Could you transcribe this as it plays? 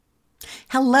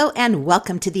Hello and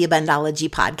welcome to the Abundology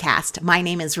Podcast. My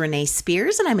name is Renee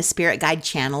Spears and I'm a spirit guide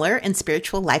channeler and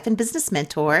spiritual life and business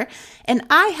mentor. And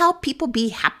I help people be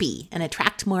happy and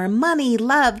attract more money,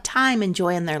 love, time, and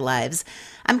joy in their lives.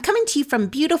 I'm coming to you from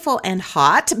beautiful and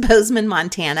hot Bozeman,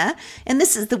 Montana. And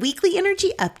this is the weekly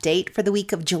energy update for the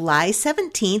week of July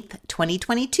 17th,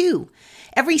 2022.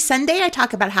 Every Sunday, I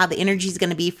talk about how the energy is going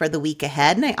to be for the week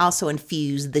ahead, and I also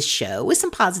infuse the show with some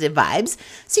positive vibes,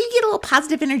 so you get a little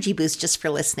positive energy boost just for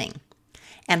listening.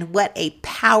 And what a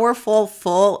powerful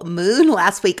full moon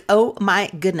last week. Oh my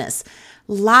goodness.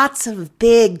 Lots of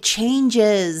big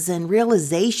changes and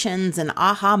realizations and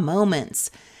aha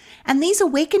moments. And these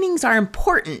awakenings are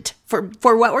important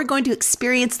for what we're going to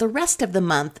experience the rest of the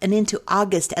month and into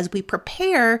August as we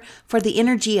prepare for the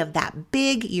energy of that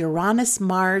big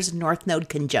Uranus-Mars North Node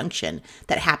conjunction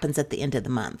that happens at the end of the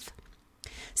month.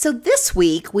 So this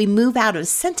week, we move out of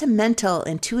sentimental,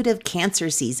 intuitive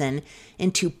Cancer season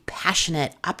into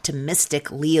passionate,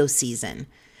 optimistic Leo season.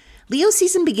 Leo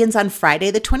season begins on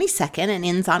Friday the 22nd and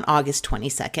ends on August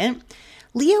 22nd.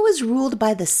 Leo is ruled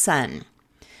by the sun,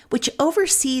 which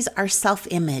oversees our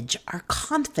self-image, our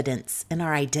confidence, and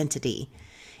our identity.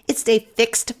 It's a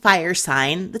fixed fire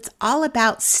sign that's all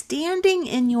about standing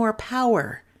in your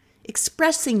power,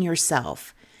 expressing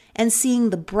yourself, and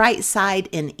seeing the bright side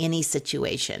in any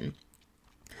situation.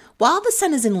 While the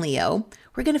sun is in Leo,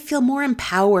 we're going to feel more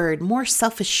empowered, more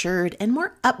self-assured, and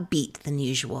more upbeat than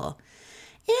usual.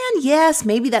 And yes,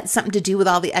 maybe that's something to do with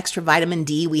all the extra vitamin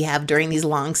D we have during these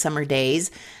long summer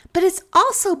days, but it's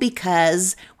also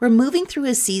because we're moving through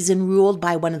a season ruled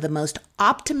by one of the most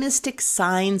optimistic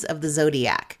signs of the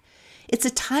zodiac. It's a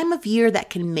time of year that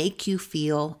can make you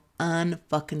feel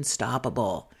unfucking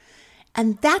stoppable.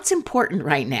 And that's important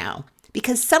right now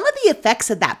because some of the effects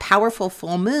of that powerful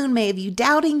full moon may have you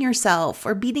doubting yourself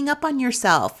or beating up on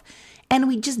yourself, and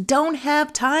we just don't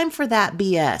have time for that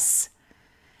BS.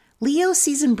 Leo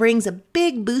season brings a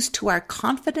big boost to our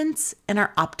confidence and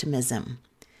our optimism.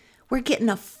 We're getting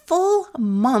a full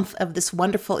month of this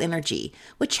wonderful energy,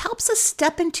 which helps us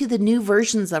step into the new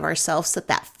versions of ourselves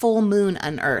that full moon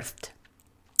unearthed.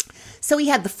 So we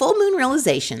had the full moon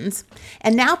realizations,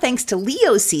 and now thanks to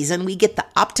Leo season, we get the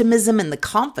optimism and the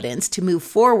confidence to move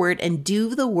forward and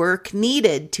do the work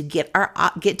needed to get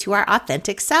to our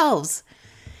authentic selves.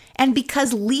 And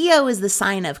because Leo is the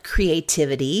sign of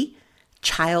creativity,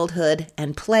 childhood,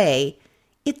 and play,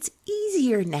 it's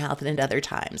easier now than at other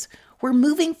times. We're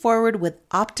moving forward with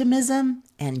optimism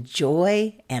and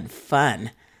joy and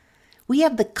fun. We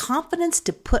have the confidence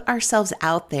to put ourselves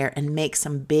out there and make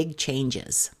some big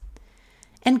changes.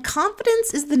 And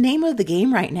confidence is the name of the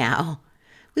game right now.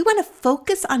 We want to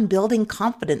focus on building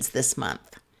confidence this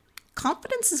month.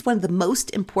 Confidence is one of the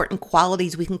most important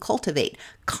qualities we can cultivate.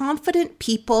 Confident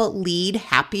people lead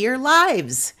happier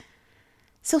lives.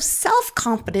 So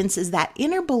self-confidence is that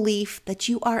inner belief that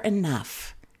you are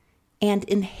enough and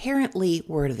inherently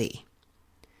worthy.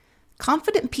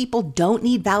 Confident people don't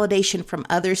need validation from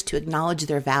others to acknowledge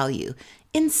their value.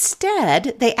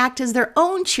 Instead, they act as their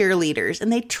own cheerleaders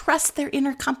and they trust their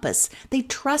inner compass. They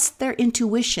trust their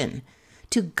intuition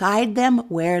to guide them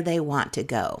where they want to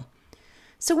go.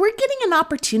 So we're getting an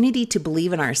opportunity to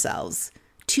believe in ourselves,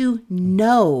 to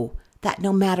know that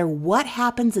no matter what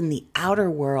happens in the outer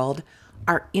world,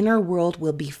 our inner world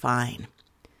will be fine.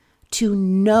 To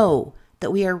know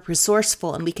that we are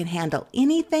resourceful and we can handle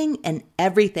anything and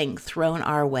everything thrown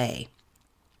our way.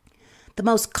 The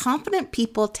most confident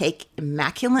people take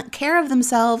immaculate care of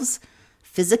themselves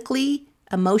physically,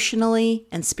 emotionally,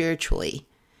 and spiritually.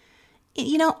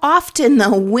 You know, often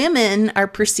the women are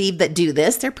perceived that do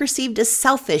this. They're perceived as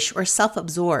selfish or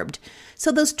self-absorbed.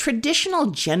 So those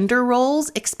traditional gender roles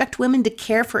expect women to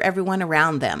care for everyone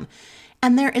around them.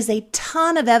 And there is a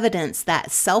ton of evidence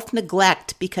that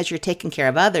self-neglect because you're taking care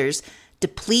of others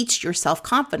depletes your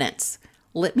self-confidence.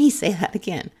 Let me say that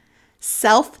again.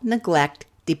 Self-neglect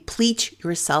depletes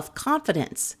your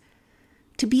self-confidence.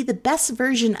 To be the best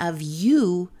version of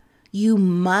you, you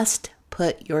must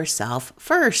put yourself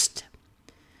first.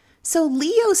 So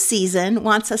Leo season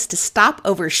wants us to stop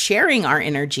oversharing our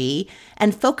energy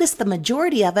and focus the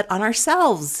majority of it on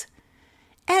ourselves.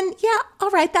 And yeah,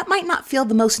 all right, that might not feel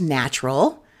the most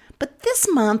natural, but this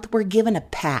month we're given a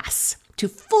pass to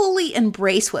fully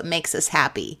embrace what makes us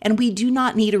happy, and we do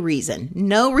not need a reason,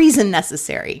 no reason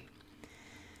necessary.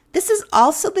 This is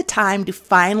also the time to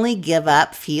finally give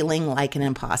up feeling like an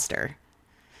imposter.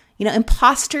 You know,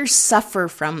 imposters suffer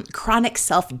from chronic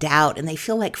self-doubt and they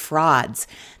feel like frauds.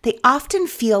 They often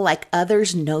feel like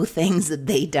others know things that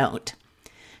they don't.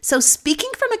 So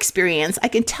speaking from experience, I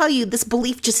can tell you this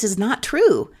belief just is not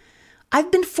true.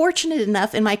 I've been fortunate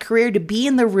enough in my career to be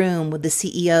in the room with the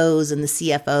CEOs and the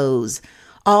CFOs,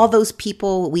 all those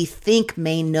people we think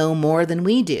may know more than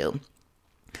we do.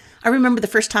 I remember the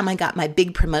first time I got my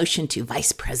big promotion to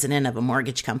vice president of a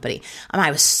mortgage company. I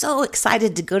was so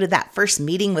excited to go to that first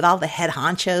meeting with all the head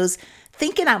honchos,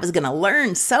 thinking I was going to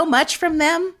learn so much from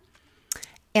them.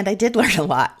 And I did learn a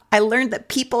lot. I learned that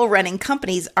people running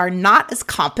companies are not as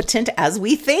competent as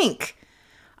we think.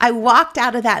 I walked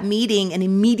out of that meeting and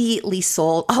immediately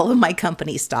sold all of my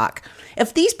company stock.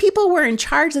 If these people were in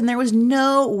charge, then there was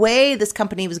no way this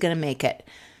company was going to make it.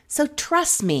 So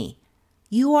trust me,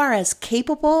 you are as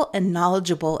capable and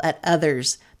knowledgeable as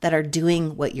others that are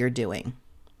doing what you're doing.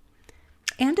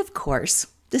 And of course,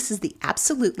 this is the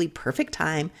absolutely perfect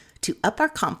time to up our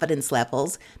confidence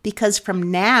levels because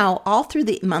from now all through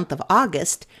the month of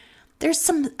August, there's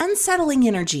some unsettling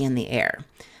energy in the air.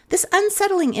 This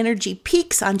unsettling energy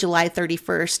peaks on July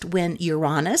 31st when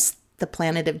Uranus, the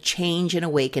planet of change and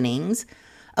awakenings,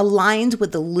 aligns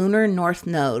with the lunar north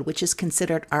node, which is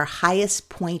considered our highest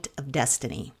point of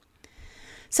destiny.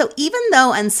 So even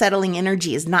though unsettling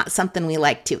energy is not something we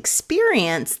like to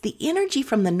experience, the energy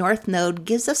from the North Node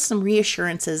gives us some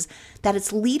reassurances that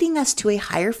it's leading us to a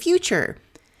higher future.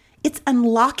 It's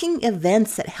unlocking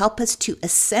events that help us to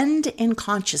ascend in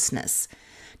consciousness,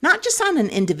 not just on an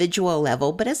individual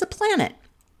level, but as a planet.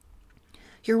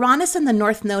 Uranus and the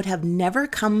North Node have never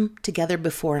come together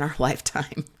before in our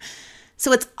lifetime. So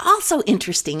what's also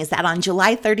interesting is that on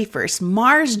July 31st,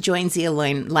 Mars joins the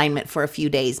alignment for a few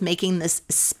days, making this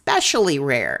especially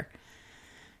rare.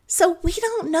 So we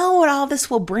don't know what all this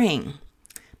will bring,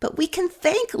 but we can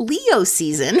thank Leo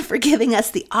season for giving us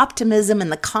the optimism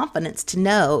and the confidence to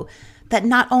know that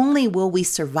not only will we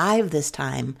survive this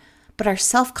time, but our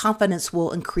self-confidence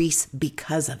will increase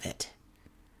because of it.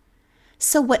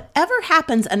 So whatever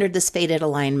happens under this fated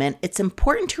alignment, it's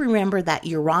important to remember that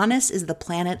Uranus is the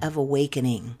planet of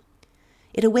awakening.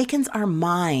 It awakens our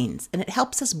minds and it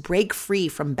helps us break free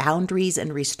from boundaries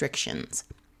and restrictions.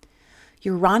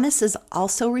 Uranus is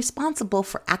also responsible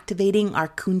for activating our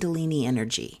Kundalini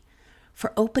energy,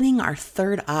 for opening our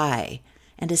third eye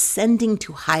and ascending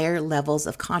to higher levels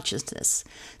of consciousness.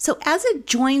 So as it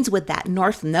joins with that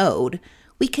North Node,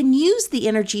 we can use the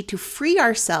energy to free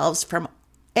ourselves from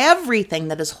everything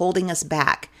that is holding us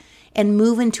back and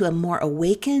move into a more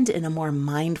awakened and a more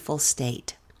mindful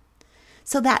state.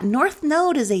 So that North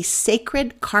Node is a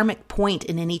sacred karmic point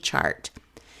in any chart.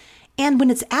 And when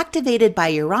it's activated by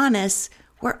Uranus,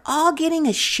 we're all getting a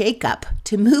shakeup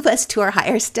to move us to our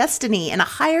highest destiny and a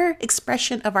higher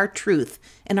expression of our truth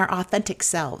and our authentic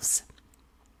selves.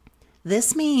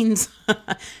 This means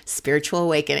spiritual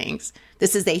awakenings.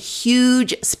 This is a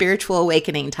huge spiritual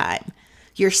awakening time.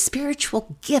 Your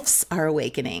spiritual gifts are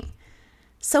awakening.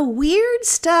 So weird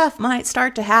stuff might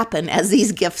start to happen as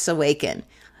these gifts awaken,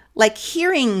 like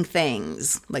hearing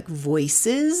things like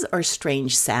voices or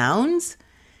strange sounds,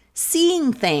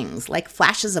 seeing things like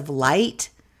flashes of light,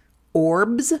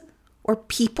 orbs, or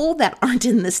people that aren't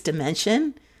in this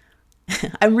dimension.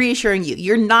 I'm reassuring you,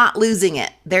 you're not losing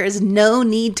it. There is no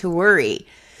need to worry.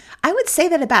 I would say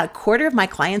that about a quarter of my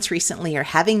clients recently are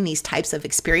having these types of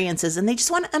experiences and they just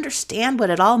want to understand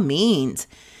what it all means.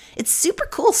 It's super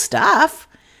cool stuff.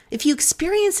 If you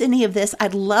experience any of this,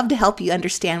 I'd love to help you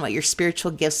understand what your spiritual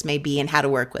gifts may be and how to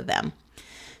work with them.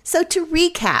 So to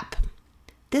recap,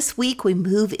 this week we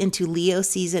move into Leo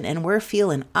season and we're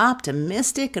feeling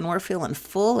optimistic and we're feeling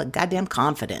full of goddamn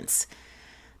confidence.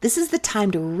 This is the time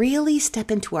to really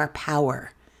step into our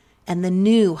power and the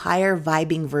new, higher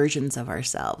vibing versions of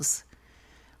ourselves.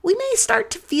 We may start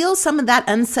to feel some of that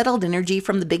unsettled energy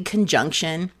from the big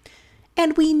conjunction,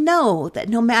 and we know that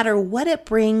no matter what it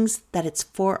brings, that it's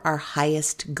for our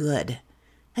highest good.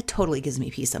 That totally gives me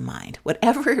peace of mind.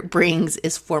 Whatever it brings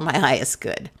is for my highest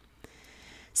good.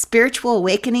 Spiritual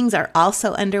awakenings are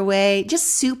also underway, just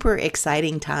super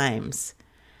exciting times.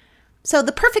 So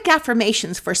the perfect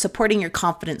affirmations for supporting your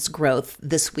confidence growth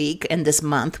this week and this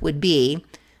month would be,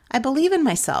 I believe in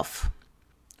myself.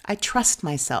 I trust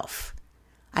myself.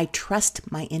 I trust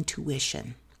my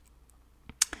intuition.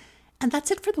 And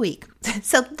that's it for the week.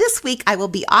 So this week I will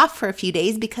be off for a few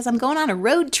days because I'm going on a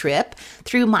road trip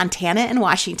through Montana and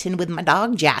Washington with my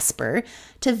dog Jasper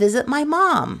to visit my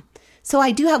mom. So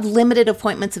I do have limited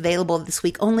appointments available this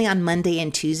week, only on Monday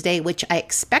and Tuesday, which I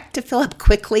expect to fill up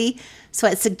quickly. So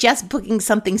I suggest booking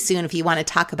something soon if you want to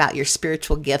talk about your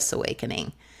spiritual gifts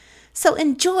awakening. So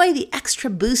enjoy the extra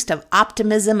boost of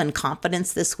optimism and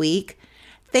confidence this week.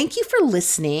 Thank you for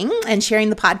listening and sharing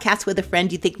the podcast with a friend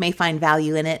you think may find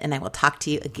value in it. And I will talk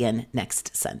to you again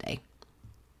next Sunday.